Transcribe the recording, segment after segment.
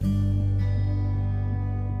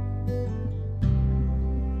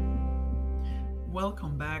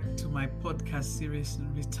Welcome back to my podcast series,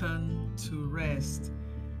 Return to Rest.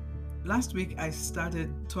 Last week, I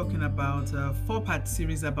started talking about a four-part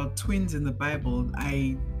series about twins in the Bible.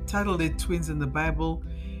 I titled it Twins in the Bible,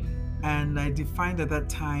 and I defined at that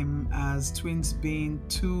time as twins being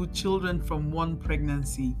two children from one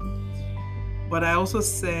pregnancy. But I also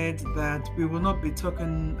said that we will not be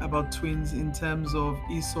talking about twins in terms of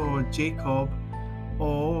Esau or Jacob,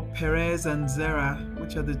 or Perez and Zerah,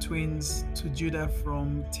 which are the twins to Judah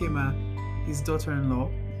from Tamar, his daughter-in-law.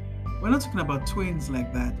 We're not talking about twins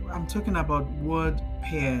like that. I'm talking about word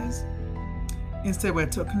pairs. Instead, we're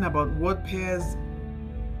talking about word pairs,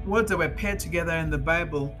 words that were paired together in the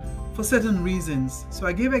Bible for certain reasons. So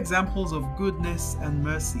I gave examples of goodness and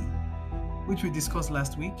mercy, which we discussed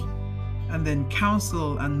last week. And then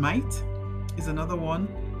counsel and might is another one.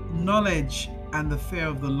 Knowledge and the fear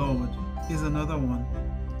of the Lord is another one.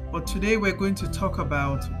 But today we're going to talk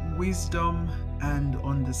about wisdom and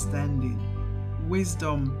understanding.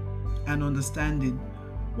 Wisdom and understanding.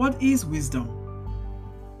 What is wisdom?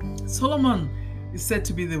 Solomon is said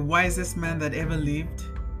to be the wisest man that ever lived,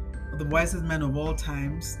 or the wisest man of all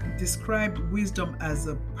times. He described wisdom as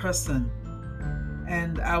a person.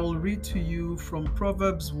 And I will read to you from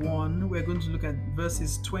Proverbs 1. We're going to look at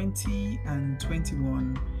verses 20 and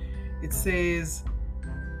 21. It says,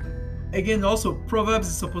 again, also Proverbs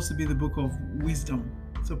is supposed to be the book of wisdom.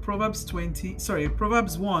 So Proverbs 1,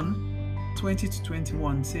 20 to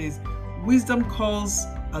 21 says, wisdom calls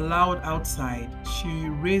aloud outside. She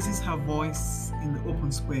raises her voice in the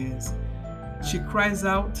open squares. She cries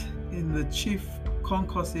out in the chief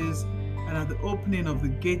concourses and at the opening of the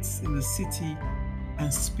gates in the city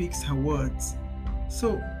and speaks her words.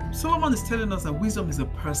 So Solomon is telling us that wisdom is a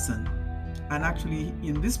person. And actually,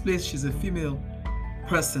 in this place, she's a female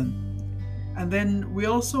person. And then we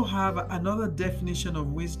also have another definition of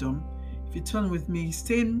wisdom. If you turn with me,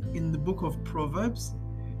 staying in the book of Proverbs,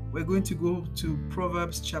 we're going to go to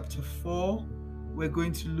Proverbs chapter 4. We're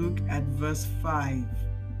going to look at verse 5.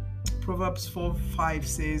 Proverbs 4:5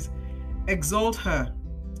 says, exalt her.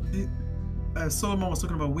 Solomon was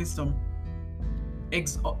talking about wisdom.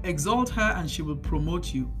 Exalt her and she will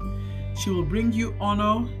promote you. She will bring you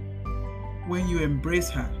honor when you embrace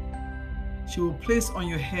her. She will place on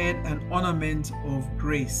your head an ornament of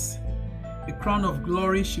grace. A crown of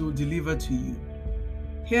glory she will deliver to you.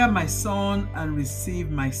 Hear my son and receive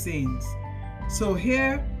my sayings. So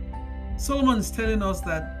here, Solomon is telling us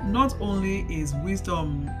that not only is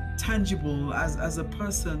wisdom tangible as a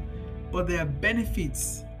person, but there are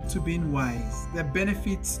benefits to being wise. There are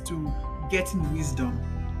benefits to getting wisdom.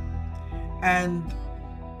 And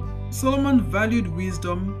Solomon valued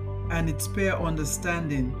wisdom and its pair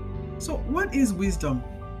understanding. So what is wisdom?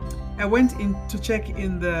 I went in to check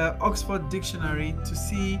in the Oxford Dictionary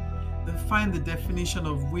to find the definition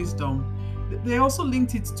of wisdom. They also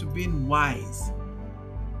linked it to being wise.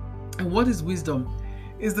 And what is wisdom?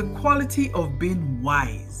 Is the quality of being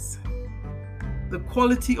wise. The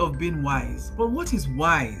quality of being wise. But what is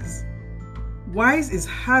wise? Wise is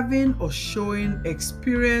having or showing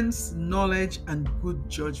experience, knowledge, and good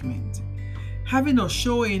judgment. Having or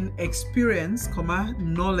showing experience,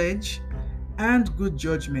 knowledge, and good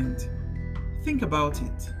judgment. Think about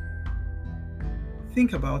it.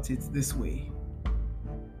 Think about it this way.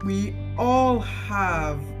 We all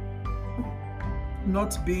have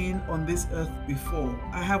not been on this earth before.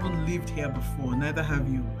 I haven't lived here before, neither have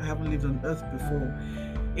you. I haven't lived on earth before.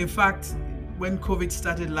 In fact, when COVID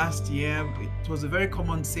started last year, it was a very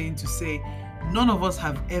common saying to say, none of us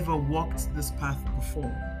have ever walked this path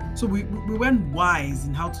before. So we weren't wise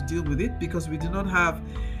in how to deal with it because we did not have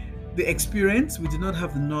the experience, we did not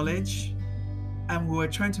have the knowledge, and we were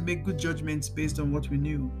trying to make good judgments based on what we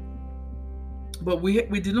knew. But we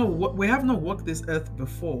have not walked this earth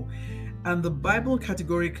before. And the Bible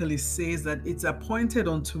categorically says that it's appointed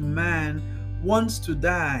unto man once to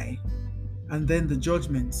die and then the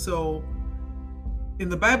judgment. So in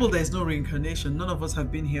the Bible, there's no reincarnation. None of us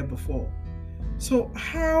have been here before. So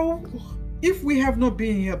if we have not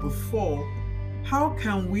been here before, how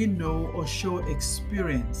can we know or show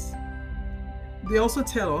experience? They also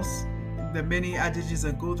tell us, there are many adages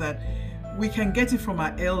that go that we can get it from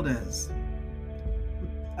our elders.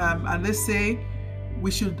 And they say we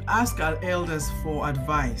should ask our elders for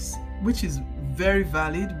advice, which is very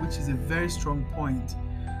valid, which is a very strong point.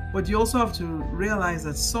 But you also have to realize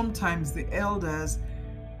that sometimes the elders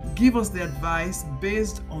give us the advice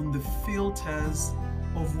based on the filters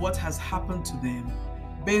of what has happened to them,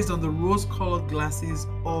 based on the rose-colored glasses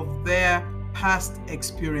of their past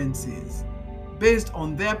experiences, based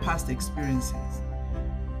on their past experiences.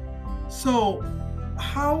 So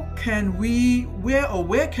how can we,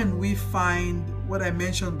 where can we find what I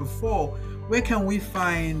mentioned before? Where can we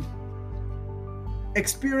find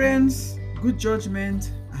experience, good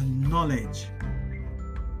judgment, and knowledge?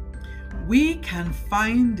 We can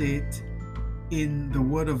find it in the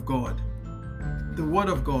Word of God. The Word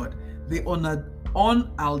of God, the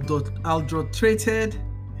unadulterated,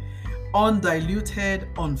 undiluted,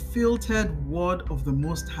 unfiltered Word of the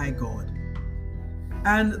Most High God.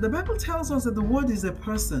 And the Bible tells us that the Word is a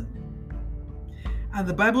person. And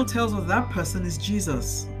the Bible tells us that person is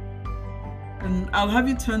Jesus. And I'll have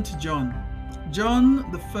you turn to John.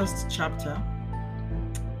 John, the first chapter.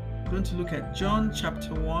 We're going to look at John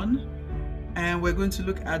chapter 1. And we're going to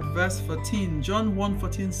look at verse 14. John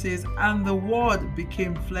 1:14 says, "And the Word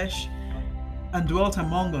became flesh and dwelt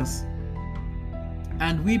among us.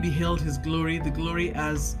 And we beheld his glory, the glory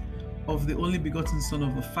as of the only begotten Son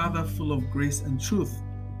of the Father, full of grace and truth."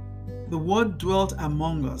 The Word dwelt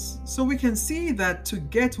among us. So we can see that to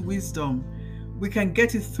get wisdom, we can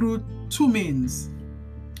get it through two means.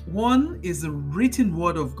 One is the written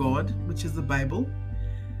Word of God, which is the Bible.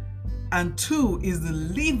 And two is the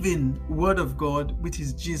living Word of God, which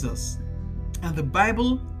is Jesus. And the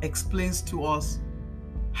Bible explains to us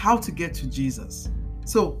how to get to Jesus.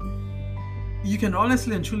 So you can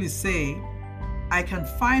honestly and truly say, I can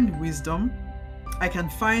find wisdom, I can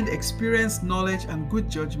find experience, knowledge, and good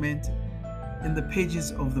judgment in the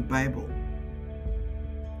pages of the Bible.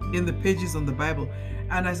 In the pages of the Bible.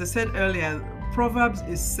 And as I said earlier, Proverbs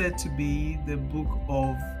is said to be the book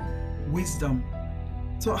of wisdom.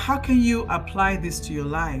 So how can you apply this to your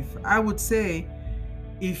life? I would say,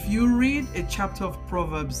 if you read a chapter of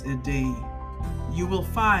Proverbs a day, you will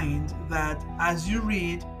find that as you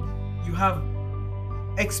read, you have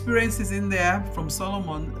experiences in there from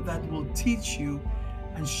Solomon that will teach you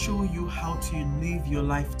and show you how to live your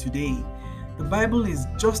life today. The Bible is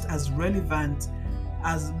just as relevant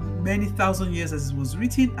as many thousand years as it was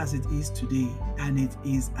written as it is today, and it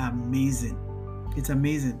is amazing. It's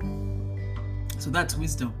amazing. So that's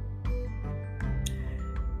wisdom.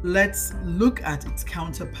 Let's look at its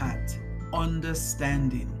counterpart,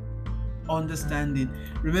 understanding. Understanding.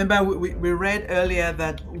 Remember, we read earlier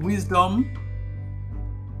that wisdom,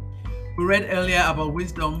 we read earlier about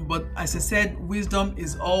wisdom, but as I said, wisdom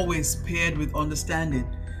is always paired with understanding.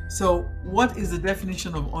 So what is the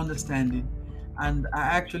definition of understanding? And I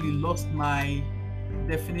actually lost my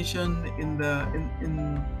definition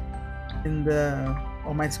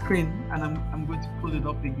on my screen, and I'm going to pull it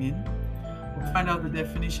up again. We'll find out the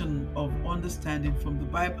definition of understanding from the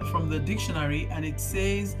Bible, from the dictionary, and it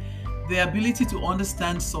says the ability to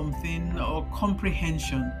understand something, or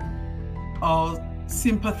comprehension, or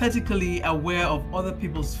sympathetically aware of other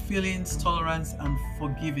people's feelings, tolerance, and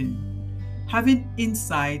forgiving. Having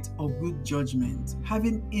insight or good judgment.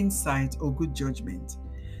 Having insight or good judgment.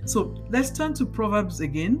 So let's turn to Proverbs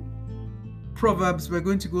again. Proverbs, we're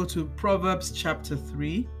going to go to Proverbs chapter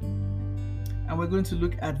 3, and we're going to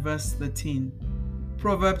look at verse 13.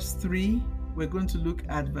 Proverbs 3, we're going to look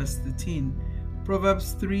at verse 13.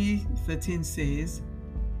 Proverbs 3:13 says,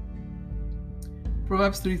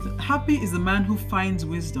 Proverbs 3, happy is the man who finds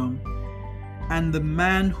wisdom, and the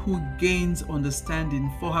man who gains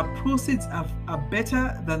understanding, for her proceeds are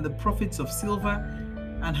better than the profits of silver,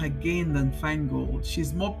 and her gain than fine gold. She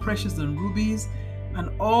is more precious than rubies, and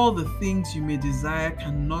all the things you may desire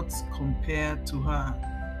cannot compare to her.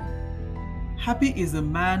 Happy is the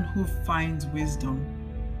man who finds wisdom,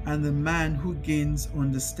 and the man who gains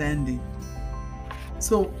understanding.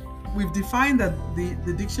 So we've defined that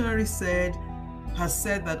the dictionary has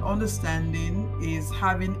said that understanding is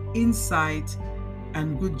having insight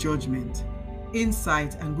and good judgment.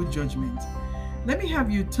 Insight and good judgment. Let me have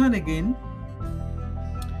you turn again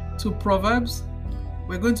to Proverbs.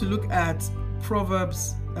 We're going to look at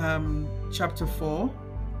Proverbs chapter 4.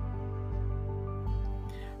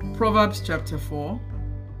 Proverbs chapter 4.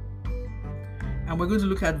 And we're going to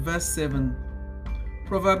look at verse 7.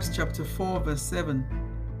 Proverbs chapter 4 verse 7.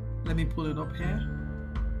 Let me pull it up here.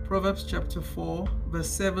 Proverbs chapter 4 verse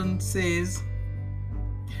 7 says,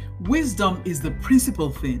 wisdom is the principal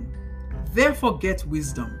thing. Therefore get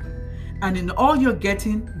wisdom. And in all you're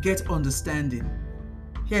getting, get understanding.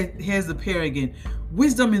 Here's the pair again.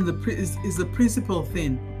 Wisdom is the principal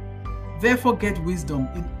thing. Therefore get wisdom.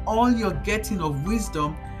 In all you're getting of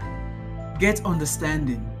wisdom, get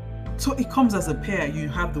understanding. So it comes as a pair. You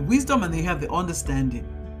have the wisdom and you have the understanding.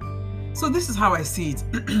 So this is how I see it.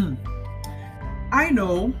 I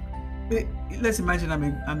know, let's imagine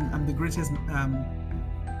I'm the greatest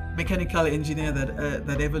mechanical engineer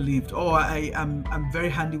that ever lived. Or I'm very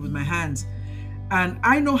handy with my hands. And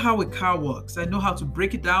I know how a car works. I know how to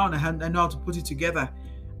break it down. I know how to put it together.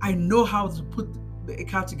 I know how to put a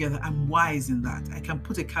car together. I'm wise in that. I can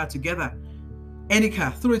put a car together. Any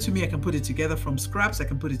car, throw it to me, I can put it together. From scraps, I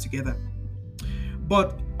can put it together.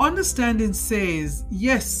 But understanding says,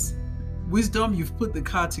 yes, wisdom, you've put the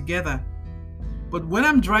car together. But when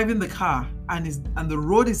I'm driving the car and the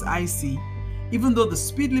road is icy, even though the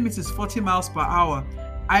speed limit is 40 miles per hour,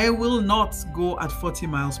 I will not go at 40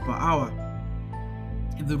 miles per hour.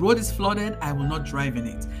 If the road is flooded, I will not drive in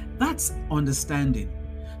it. That's understanding.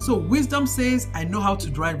 So wisdom says, I know how to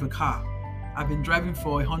drive a car. I've been driving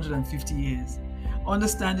for 150 years.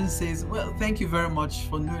 Understanding says, well, thank you very much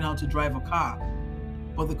for knowing how to drive a car,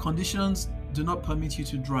 but the conditions do not permit you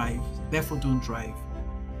to drive, therefore don't drive.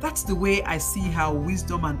 That's the way I see how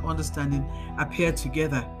wisdom and understanding appear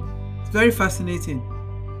together. It's very fascinating.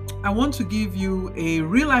 I want to give you a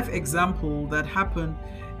real-life example that happened,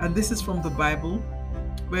 and this is from the Bible.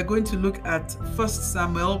 We're going to look at 1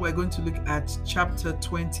 Samuel. We're going to look at chapter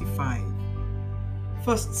 25.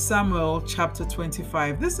 1 Samuel chapter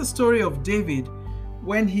 25. This is the story of David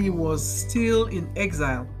when he was still in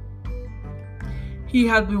exile. He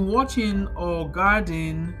had been watching or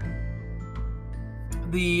guarding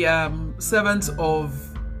the servants of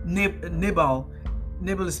Nabal.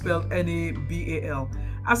 Nabal is spelled Nabal.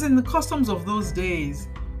 As in the customs of those days,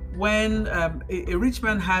 when a rich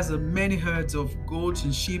man has many herds of goats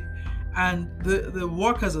and sheep, and the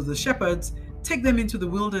workers or the shepherds take them into the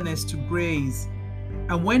wilderness to graze.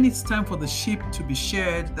 And when it's time for the sheep to be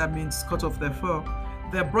sheared, that means cut off their fur,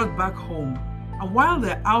 they're brought back home. And while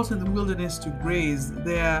they're out in the wilderness to graze,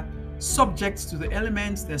 they're subject to the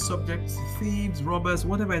elements, they're subject to thieves, robbers,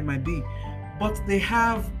 whatever it might be. But they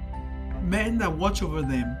have men that watch over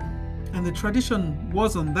them. And the tradition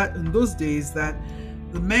was in those days that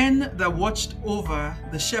the men that watched over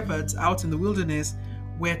the shepherds out in the wilderness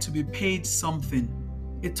were to be paid something,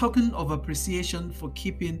 a token of appreciation for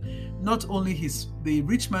keeping not only the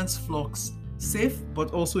rich man's flocks safe,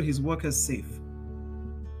 but also his workers safe.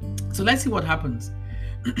 So let's see what happens.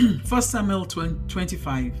 1 Samuel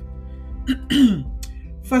 25.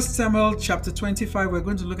 1 Samuel chapter 25, we're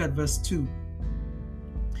going to look at verse 2.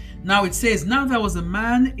 Now it says, now there was a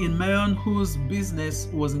man in Maon whose business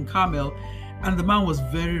was in Carmel, and the man was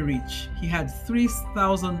very rich. He had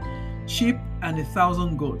 3,000 sheep and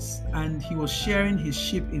 1,000 goats, and he was sharing his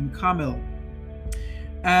sheep in Carmel.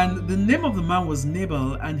 And the name of the man was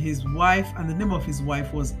Nabal, and his wife, and the name of his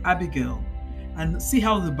wife was Abigail. And see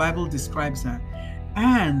how the Bible describes her.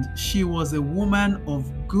 And she was a woman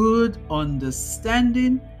of good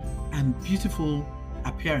understanding and beautiful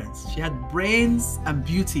appearance. She had brains and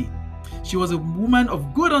beauty. She was a woman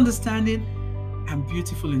of good understanding and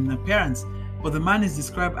beautiful in appearance. But the man is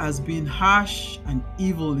described as being harsh and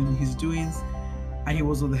evil in his doings, and he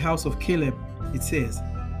was of the house of Caleb, it says.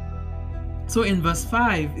 So in verse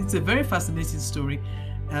 5, it's a very fascinating story.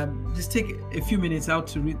 Just take a few minutes out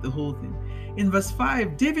to read the whole thing. In verse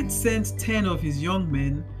 5, David sent 10 of his young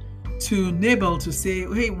men to Nabal to say,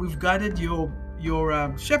 hey, we've guarded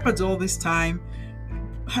your shepherds all this time.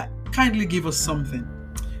 Kindly give us something.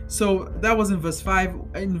 So that was in verse 5.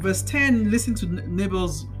 In verse 10, listen to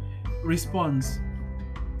Nabal's response.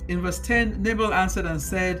 In verse 10, Nabal answered and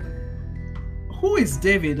said, who is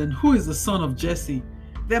David and who is the son of Jesse?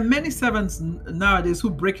 There are many servants nowadays who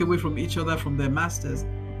break away from each other, from their masters.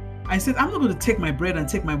 I said, I'm not going to take my bread and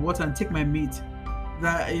take my water and take my meat,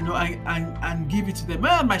 and give it to them.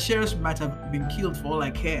 Well, my shearers might have been killed for all I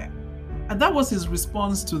care. And that was his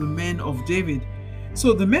response to the men of David.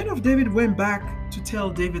 So the men of David went back to tell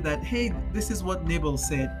David that, hey, this is what Nabal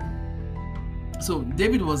said. So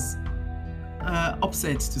David was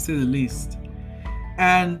upset, to say the least.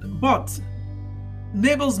 But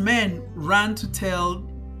Nabal's men ran to tell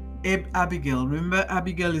Abigail. Remember,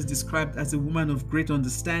 Abigail is described as a woman of great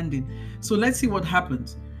understanding. So let's see what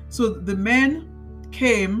happens. So the men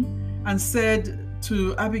came and said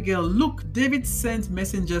to Abigail, look, David sent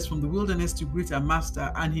messengers from the wilderness to greet our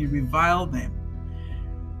master, and he reviled them.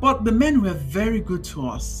 But the men were very good to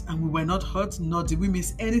us, and we were not hurt, nor did we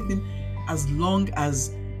miss anything, as long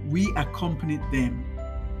as we accompanied them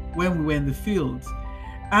when we were in the field.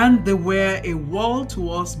 And they were a wall to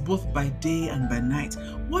us both by day and by night.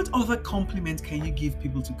 What other compliment can you give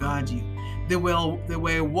people to guard you? They were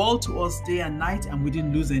a wall to us day and night, and we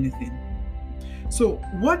didn't lose anything. So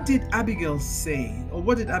what did Abigail say, or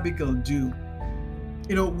what did Abigail do?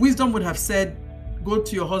 Wisdom would have said, go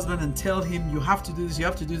to your husband and tell him you have to do this, you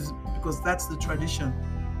have to do this, because that's the tradition.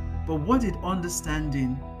 But what did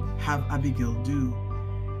understanding have Abigail do?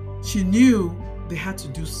 She knew they had to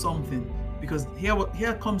do something, because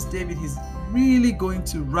here comes David. He's really going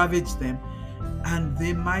to ravage them, and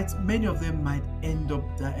many of them might end up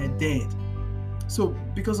dead. So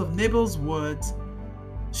because of Nabal's words,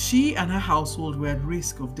 she and her household were at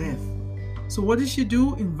risk of death. So what did she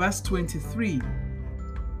do? In verse 23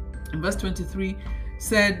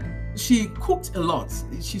 said she cooked a lot.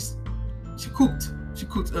 She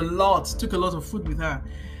cooked a lot, took a lot of food with her,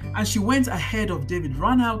 and she went ahead of David,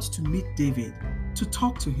 ran out to meet David, to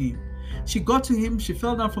talk to him. She got to him, she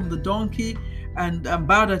fell down from the donkey and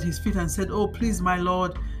bowed at his feet and said, "Oh, please, my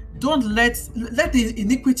Lord, don't let the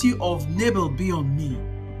iniquity of Nabal be on me.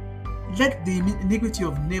 Let the iniquity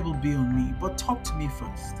of Nabal be on me, but talk to me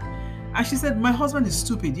first." And she said, "My husband is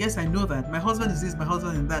stupid. Yes, I know that. My husband is this, my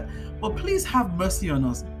husband is that. But please have mercy on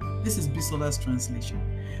us." This is Bisola's translation.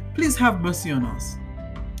 "Please have mercy on us,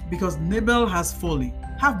 because Nabal has folly.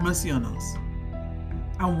 Have mercy on us."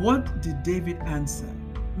 And what did David answer?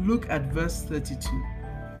 Look at verse 32.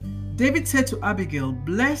 David said to Abigail,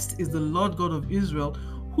 "Blessed is the Lord God of Israel,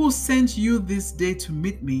 who sent you this day to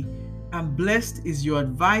meet me, and blessed is your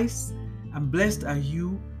advice, and blessed are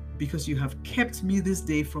you, because you have kept me this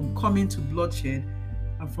day from coming to bloodshed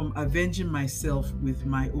and from avenging myself with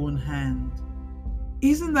my own hand."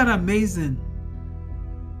 Isn't that amazing?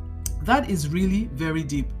 That is really very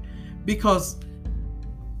deep, because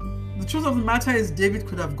the truth of the matter is David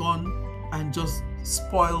could have gone and just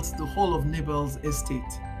spoiled the whole of Nabal's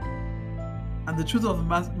estate. And the truth of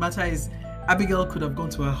the matter is Abigail could have gone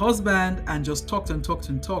to her husband and just talked and talked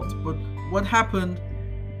and talked. But what happened?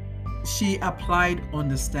 She applied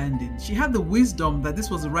understanding. She had the wisdom that this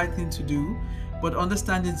was the right thing to do, but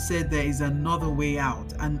understanding said there is another way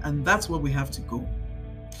out, and that's where we have to go.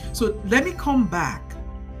 So let me come back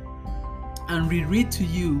and reread to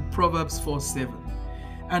you Proverbs 4:7.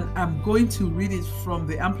 And I'm going to read it from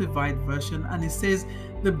the Amplified Version, and it says,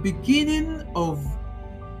 "The beginning of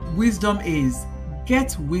wisdom is,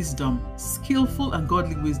 get wisdom, skillful and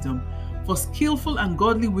godly wisdom. For skillful and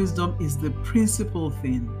godly wisdom is the principal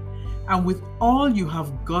thing. And with all you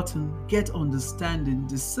have gotten, get understanding,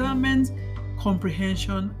 discernment,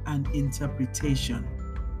 comprehension, and interpretation."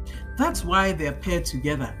 That's why they are paired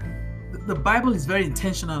together. The Bible is very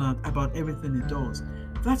intentional about everything it does.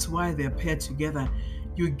 That's why they are paired together.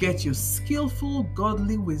 You get your skillful,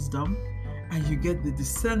 godly wisdom, and you get the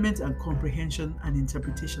discernment and comprehension and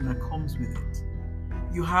interpretation that comes with it.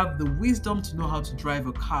 You have the wisdom to know how to drive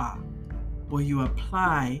a car, but you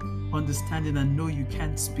apply understanding and know you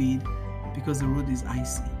can't speed because the road is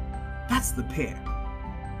icy. That's the pair.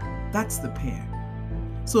 That's the pair.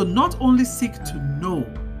 So not only seek to know,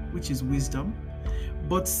 which is wisdom,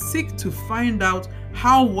 but seek to find out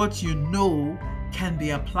how what you know can be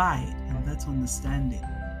applied, and that's understanding.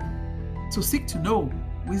 So seek to know,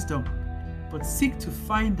 wisdom, but seek to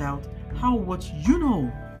find out how what you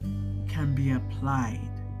know can be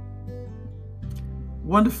applied.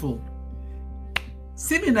 Wonderful.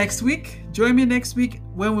 See me next week. Join me next week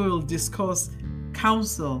when we will discuss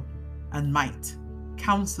counsel and might.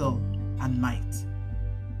 Counsel and might.